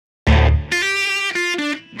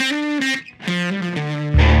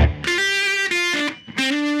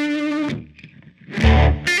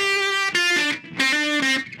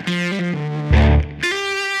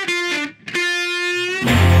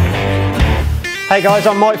Hey guys,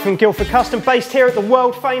 I'm Mike from Guildford Custom, based here at the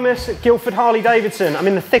world famous Guildford Harley-Davidson. I'm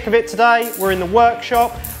in the thick of it today. We're in the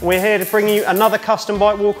workshop. We're here to bring you another custom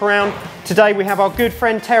bike walk around. Today we have our good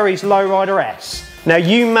friend Terry's Low Rider S. Now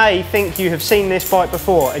you may think you have seen this bike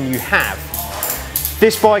before, and you have.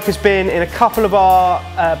 This bike has been in a couple of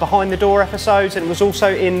our behind the door episodes, and it was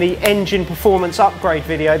also in the engine performance upgrade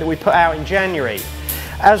video that we put out in January.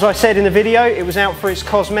 As I said in the video, it was out for its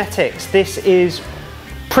cosmetics. This is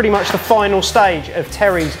pretty much the final stage of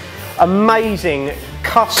Terry's amazing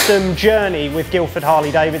custom journey with Guildford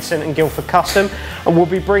Harley-Davidson and Guildford Custom, and we'll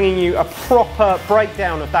be bringing you a proper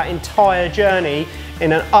breakdown of that entire journey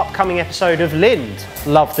in an upcoming episode of Lind,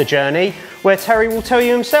 Love the Journey, where Terry will tell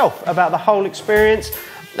you himself about the whole experience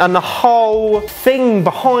and the whole thing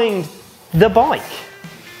behind the bike.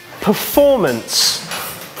 Performance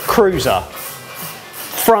cruiser,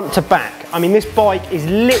 front to back. I mean, this bike is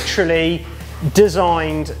literally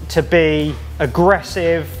designed to be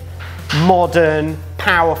aggressive, modern,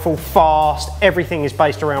 powerful, fast. Everything is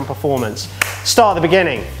based around performance. Start at the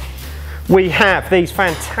beginning. We have these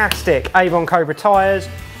fantastic Avon Cobra tyres,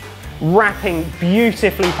 wrapping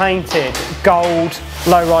beautifully painted gold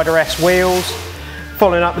Low Rider S wheels,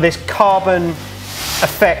 following up with this carbon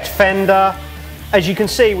effect fender. As you can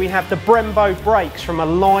see, we have the Brembo brakes from a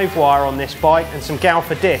live wire on this bike, and some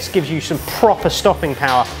Guildford discs gives you some proper stopping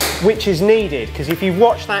power, which is needed, because if you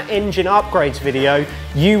watch that engine upgrades video,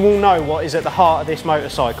 you will know what is at the heart of this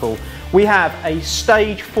motorcycle. We have a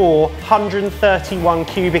stage 4 131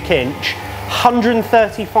 cubic inch,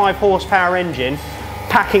 135 horsepower engine,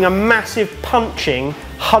 packing a massive punching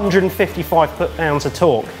 155 foot-pounds of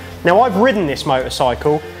torque. Now, I've ridden this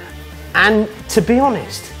motorcycle, and to be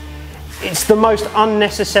honest, it's the most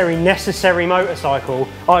unnecessary necessary motorcycle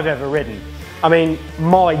I've ever ridden. I mean,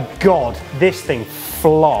 my God, this thing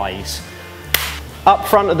flies. Up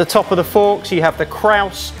front at the top of the forks, you have the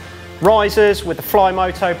Kraus risers with the Fly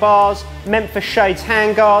Moto bars, Memphis Shades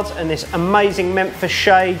handguards, and this amazing Memphis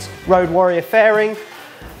Shades Road Warrior fairing.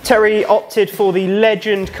 Terry opted for the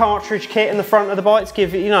Legend cartridge kit in the front of the bike to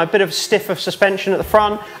give it, a bit of stiffer suspension at the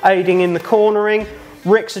front, aiding in the cornering.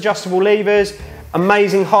 Rick's adjustable levers,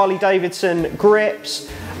 amazing Harley-Davidson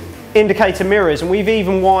grips, indicator mirrors, and we've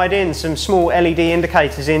even wired in some small LED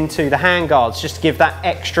indicators into the handguards just to give that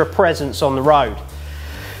extra presence on the road.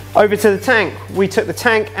 Over to the tank. We took the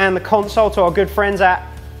tank and the console to our good friends at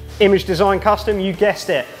Image Design Custom. You guessed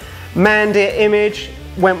it. Man Deer Image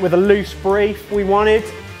went with a loose brief we wanted.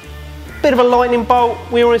 Bit of a lightning bolt.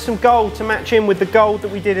 We wanted some gold to match in with the gold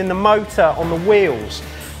that we did in the motor on the wheels.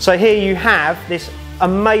 So here you have this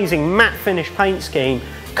amazing matte finish paint scheme,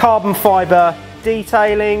 carbon fibre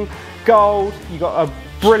detailing, gold. You got a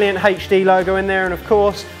brilliant HD logo in there, and of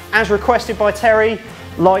course, as requested by Terry,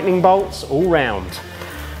 lightning bolts all round.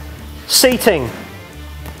 Seating,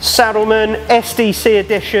 Saddleman SDC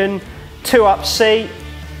edition 2-up seat.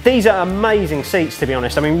 These are amazing seats, to be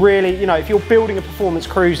honest. I mean, really, if you're building a performance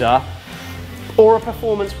cruiser or a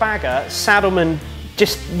performance bagger, Saddleman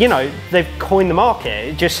just, they've coined the market.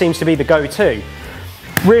 It just seems to be the go-to.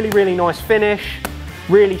 Really, really nice finish.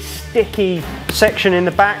 Really sticky section in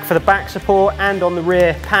the back for the back support, and on the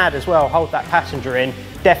rear pad as well. Hold that passenger in.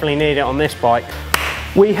 Definitely need it on this bike.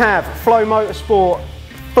 We have Flow Motorsport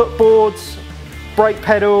footboards, brake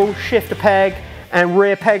pedal, shifter peg, and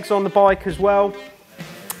rear pegs on the bike as well.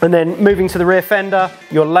 And then moving to the rear fender,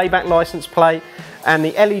 your layback license plate, and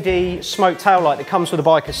the LED smoke tail light that comes with the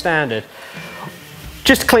bike as standard.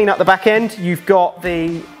 Just to clean up the back end, you've got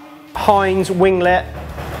the Heinz winglet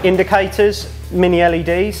indicators, mini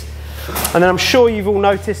LEDs, and then I'm sure you've all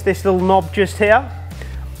noticed this little knob just here,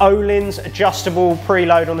 Öhlins adjustable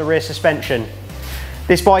preload on the rear suspension.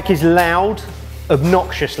 This bike is loud,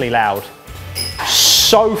 obnoxiously loud,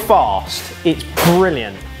 so fast, it's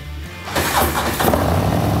brilliant.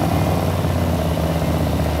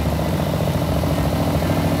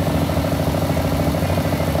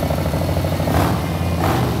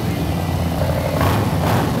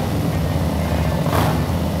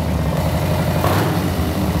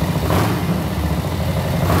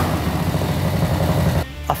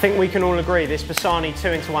 I think we can all agree this Pisani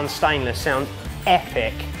 2-in-1 stainless sounds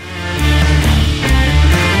epic.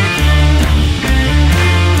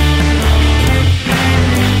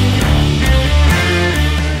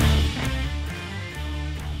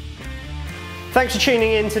 Thanks for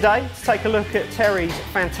tuning in today to take a look at Terry's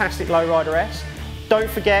fantastic Low Rider S. Don't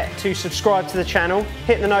forget to subscribe to the channel,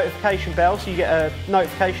 hit the notification bell so you get a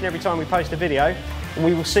notification every time we post a video, and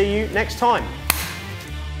we will see you next time.